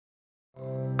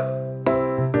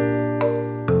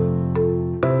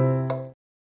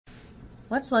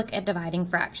Let's look at dividing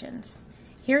fractions.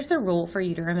 Here's the rule for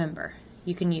you to remember.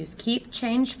 You can use keep,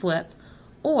 change, flip,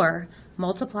 or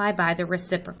multiply by the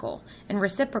reciprocal. And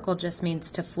reciprocal just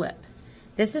means to flip.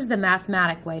 This is the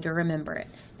mathematic way to remember it.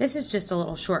 This is just a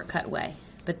little shortcut way,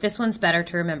 but this one's better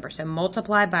to remember. So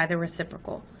multiply by the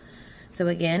reciprocal. So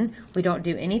again, we don't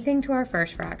do anything to our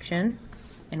first fraction,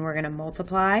 and we're going to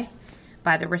multiply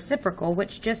by the reciprocal,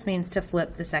 which just means to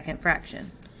flip the second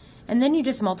fraction. And then you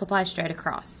just multiply straight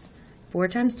across. 4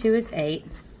 times 2 is 8,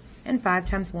 and 5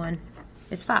 times 1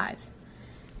 is 5.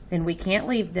 Then we can't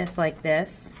leave this like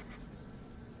this,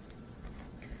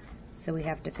 so we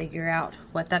have to figure out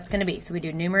what that's going to be. So we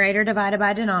do numerator divided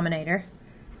by denominator.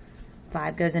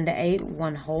 5 goes into 8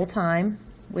 one whole time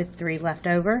with 3 left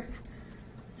over.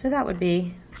 So that would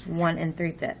be 1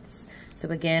 3/5. So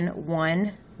again,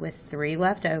 1 with 3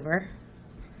 left over,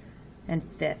 and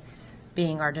fifths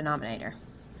being our denominator.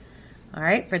 All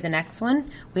right, for the next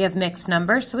one, we have mixed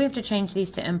numbers, so we have to change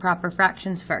these to improper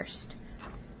fractions first.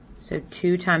 So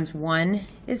 2 times 1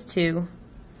 is 2,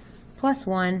 plus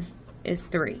 1 is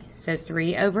 3. So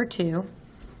 3 over 2.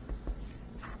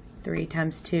 3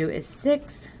 times 2 is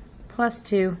 6, plus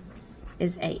 2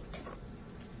 is 8.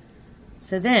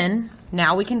 So then,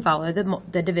 now we can follow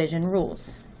the division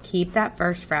rules. Keep that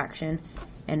first fraction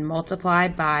and multiply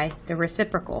by the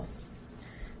reciprocal.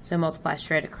 So multiply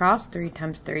straight across. 3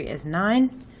 times 3 is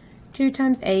 9. 2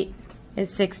 times 8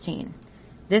 is 16.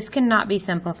 This cannot be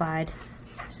simplified,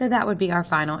 so that would be our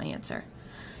final answer.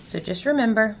 So just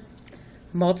remember,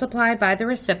 multiply by the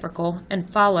reciprocal and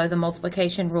follow the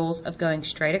multiplication rules of going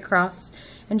straight across.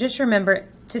 And just remember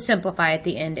to simplify at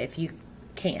the end if you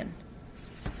can.